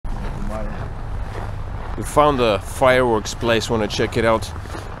We found a fireworks place, want to check it out.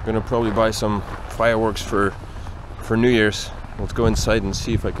 I'm gonna probably buy some fireworks for New Year's. Let's go inside and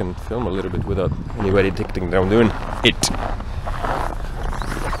see if I can film a little bit without anybody thinking that I'm doing it.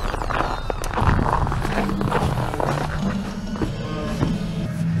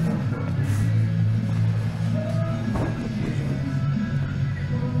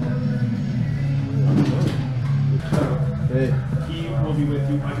 Hey. He will be with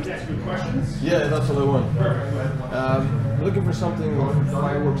you. I can ask you questions. Yeah, that's what I want. Perfect. Looking for something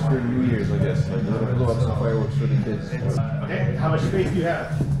fireworks for New Year's, I guess. Like blow up some fireworks for the kids. Okay. How much space do you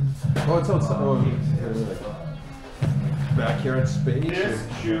have? Oh, it's outside. Oh, backyard space. This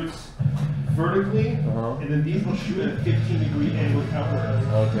shoots vertically, and then these will shoot at a 15-degree angle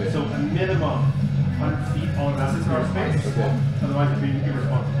outward. Okay. So a minimum 100 feet all around this our space. Okay. Otherwise, you're being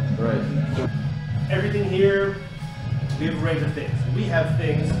irresponsible. Right. Everything here, we have a range of things. We have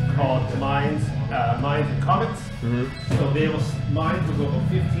things called mines and comets. So mines will go about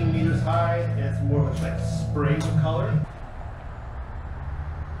 15 meters high, and it's more of a like spray color.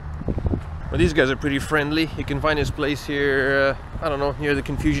 Well, these guys are pretty friendly. You can find this place here, I don't know, near the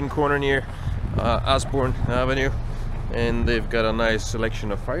Confusion Corner near Osborne Avenue. And they've got a nice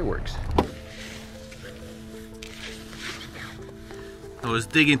selection of fireworks. I was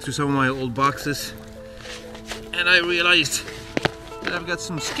digging through some of my old boxes and I realized that I've got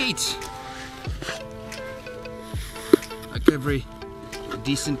some skates. Like every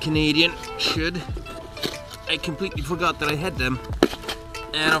decent Canadian should. I completely forgot that I had them.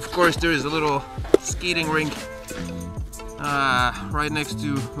 And of course there is a little skating rink right next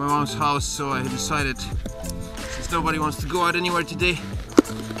to my mom's house, so I decided, since nobody wants to go out anywhere today,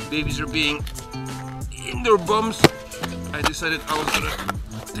 babies are being indoor bums, I decided I was gonna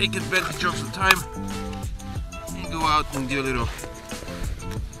take advantage of the time and go out and do a little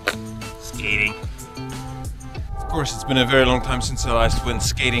skating. Of course, it's been a very long time since I last went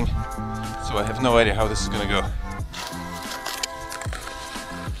skating, so I have no idea how this is gonna go.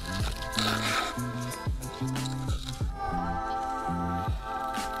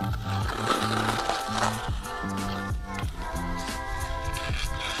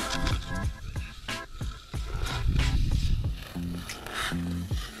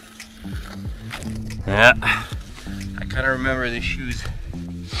 Yeah, I kind of remember these shoes.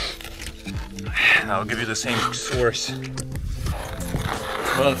 I'll give you the same source.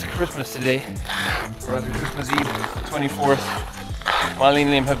 Well, it's Christmas today. We're on Christmas Eve, 24th. Malli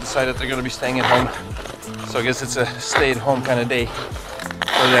and Liam have decided they're going to be staying at home. So I guess it's a stay-at-home kind of day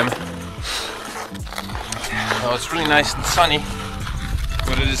for them. Well, it's really nice and sunny,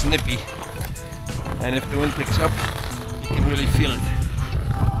 but it is nippy. And if the wind picks up, you can really feel it.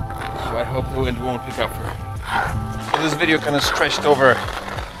 So I hope the wind won't pick up. So this video kind of stretched over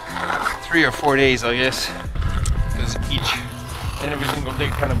 3 or 4 days, I guess, because each and every single day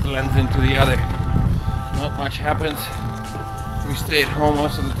kind of blends into the other. Not much happens. We stay at home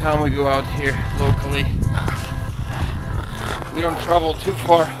most of the time. We go out here locally. We don't travel too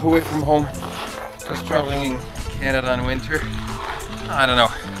far away from home, because traveling in Canada in winter, I don't know.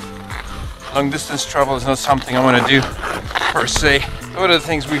 Long distance travel is not something I want to do per se. What are the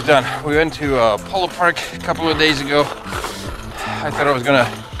things we've done? We went to Polo Park a couple of days ago. I thought I was gonna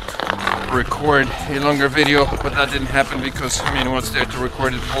record a longer video, but that didn't happen because, I mean, what's there to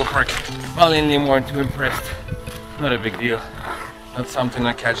record at Polo Park? Malli and Liam weren't too impressed. Not a big deal. Not something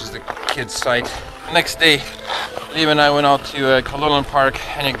that catches the kids' sight. The next day, Liam and I went out to Culloden Park,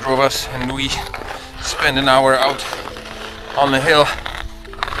 and it drove us, and we spent an hour out on the hill.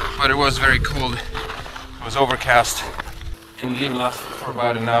 But it was very cold. It was overcast. And Liam lasted for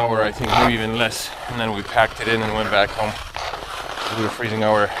about an hour, I think, maybe even less. And then we packed it in and went back home. We were freezing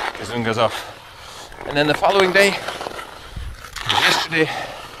our gazungas off. And then the following day, yesterday,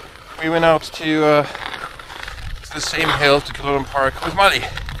 we went out to the same hill, to Culloden Park, with Malli.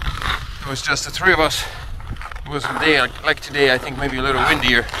 It was just the three of us. It was a day like today, I think maybe a little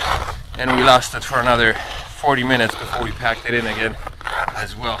windier. And we lasted for another 40 minutes before we packed it in again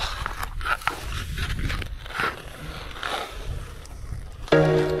as well.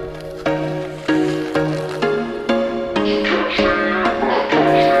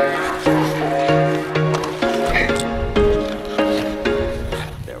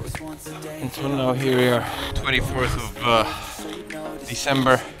 And so now here we are, 24th of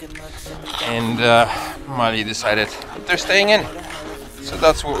December, and Malli decided they're staying in. So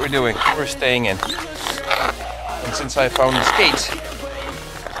that's what we're doing, we're staying in. And since I found the skates,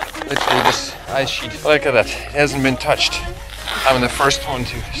 literally this ice sheet, look at that, it hasn't been touched. I'm the first one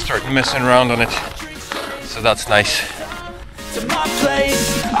to start messing around on it, so that's nice. To my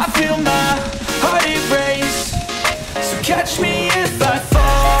place, I feel my heart erase.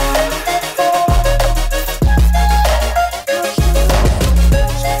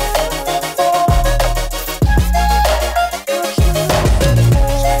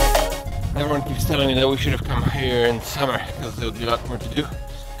 telling me that we should have come here in summer because there would be a lot more to do.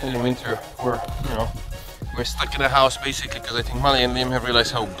 And in winter, we're stuck in a house basically because I think Malli and Liam have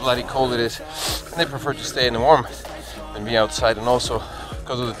realized how bloody cold it is, and they prefer to stay in the warm than be outside. And also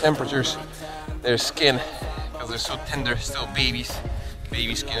because of the temperatures, their skin, because they're so tender, still babies,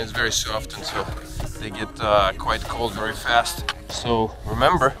 baby skin is very soft, and so they get quite cold very fast. So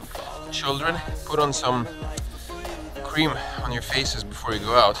remember, children, put on some cream on your faces before you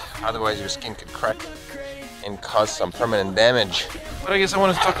go out, otherwise your skin could crack and cause some permanent damage. But I guess I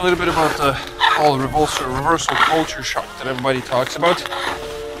want to talk a little bit about the whole reversal culture shock that everybody talks about.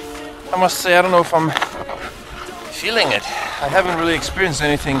 I must say, I don't know if I'm feeling it. I haven't really experienced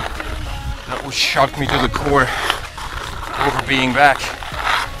anything that would shock me to the core over being back.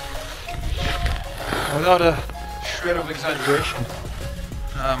 Without a shred of exaggeration,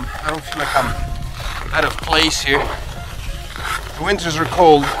 I don't feel like I'm out of place here. The winters are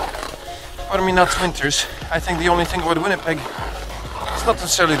cold, but I mean, that's winters. I think the only thing about Winnipeg, it's not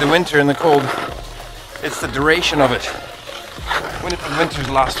necessarily the winter and the cold, it's the duration of it. Winnipeg winters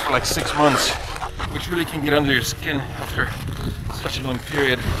last for like 6 months, which really can get under your skin after such a long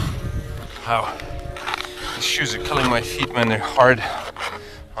period. Wow, these shoes are killing my feet, man. They're hard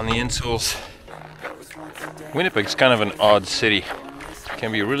on the insoles. Winnipeg's kind of an odd city. It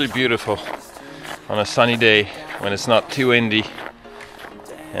can be really beautiful on a sunny day when it's not too windy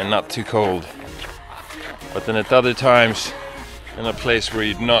and not too cold. But then at other times, in a place where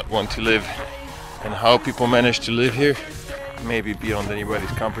you'd not want to live, and how people manage to live here may be beyond anybody's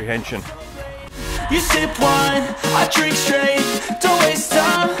comprehension. You sip wine, I drink straight, don't waste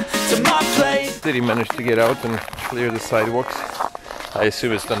time to my plate. Did he manage to get out and clear the sidewalks? I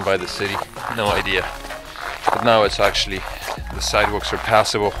assume it's done by the city, no idea. But now it's actually, the sidewalks are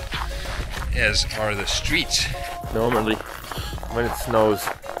passable, as are the streets. Normally, when it snows,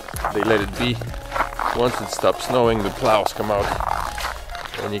 they let it be. Once it stops snowing, the plows come out,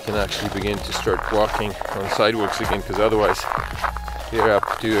 and you can actually begin to start walking on sidewalks again, because otherwise you're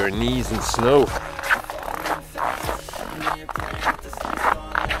up to your knees in snow.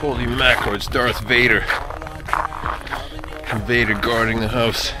 Holy mackerel, it's Darth Vader. Vader guarding the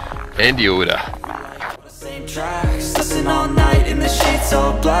house. And Yoda. Same tracks, listen all night in the sheets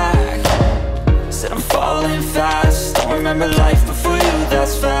all black. Said I'm falling fast, don't remember life before you,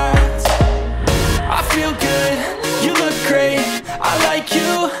 that's fact. I feel good, you look great, I like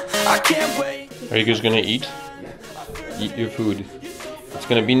you, I can't wait. Are you guys gonna eat? Eat your food. It's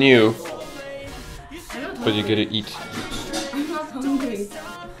gonna be new, but you gotta eat. I'm not hungry.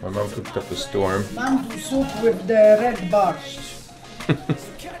 My mom cooked up a storm. Mom do soup with the red borscht.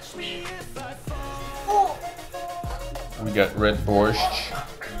 We got red borscht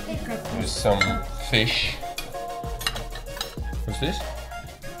with some fish. What's this?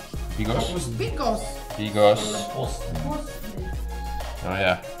 Bigos? Bigos. Bigos. Oh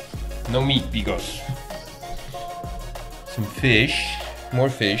yeah. No meat, bigos. Some fish. More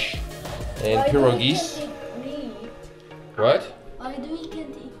fish. And pierogies. What? Why do we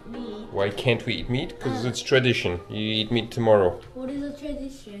can't eat meat? Why can't we eat meat? Because it's tradition. You eat meat tomorrow. What is a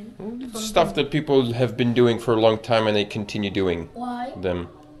tradition? It's stuff that people have been doing for a long time and they continue doing Why? them.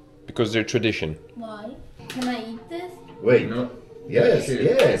 Because they're tradition. Why? Can I eat this? Wait. No. Yes, Share.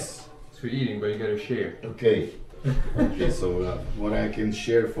 yes. It's for eating, but you gotta share. Okay. Okay, so what I can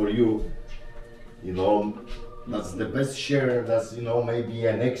share for you, you know, that's the best share. That's, you know, maybe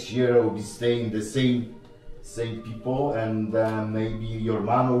next year we'll be staying the same people, and maybe your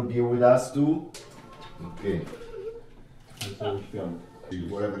mom will be with us too. Okay.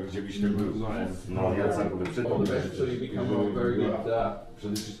 Whatever, gdzie byś tak był. No, ja sam będę przed tym. So you become a very good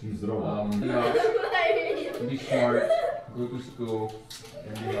Przede wszystkim zdrowy. be smart, go to school,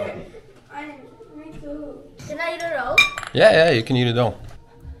 and be happy. Me too. Can I eat it all? Yeah, you can eat it all.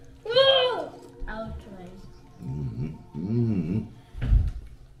 I'll try.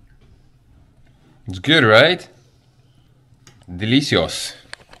 It's good, right? Delicious.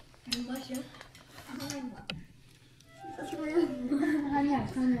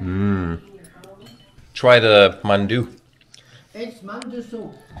 Try the mandu. It's mandu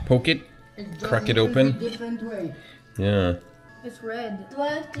soup. Poke it. It's Crack it done open. in a different way. Yeah. It's red. Do I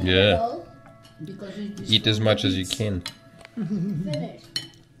have to eat Yeah. it all? Because it is Eat as much as you can. Finish.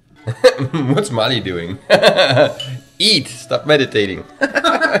 What's Malli doing? Eat! Stop meditating.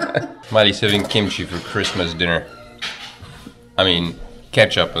 Malli's having kimchi for Christmas dinner. I mean,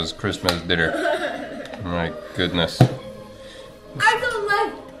 ketchup as Christmas dinner. My goodness. I don't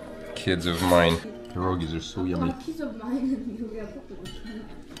like Kids of mine. Pierogies are so yummy. piece of mine.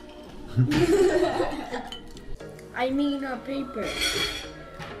 I mean a paper.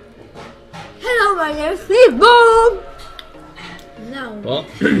 Hello my name is Boom. No. Well,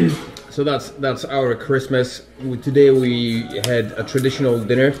 so that's our Christmas. Today we had a traditional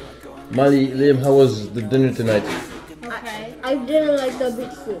dinner. Malli, Liam, how was the dinner tonight? Okay. I didn't like the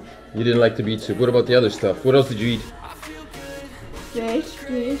beet soup. You didn't like the beet soup. What about the other stuff? What else did you eat? Fish,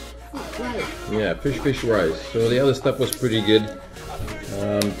 rice. Yeah, fish, rice. So the other stuff was pretty good.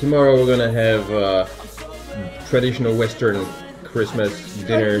 Tomorrow we're gonna have traditional Western Christmas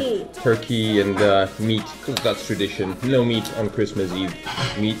dinner, turkey and meat, because that's tradition. No meat on Christmas Eve.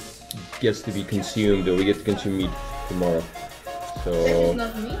 Meat gets to be consumed, or we get to consume meat tomorrow. So It's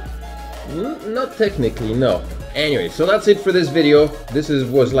not meat? not technically, no. Anyway, so that's it for this video. This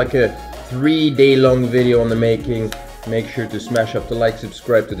was like a 3-day long video on the making. Make sure to smash up the like,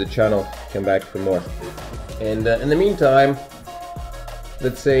 subscribe to the channel, come back for more. And in the meantime,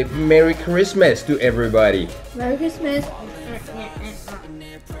 let's say Merry Christmas to everybody. Merry Christmas.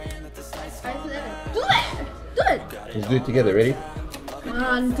 Do it! Do it! Let's do it together, ready?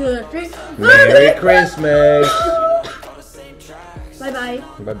 1, 2, 3. Merry Christmas! Bye bye.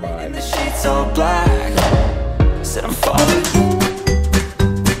 Bye bye. The sheets all black. Said I'm falling.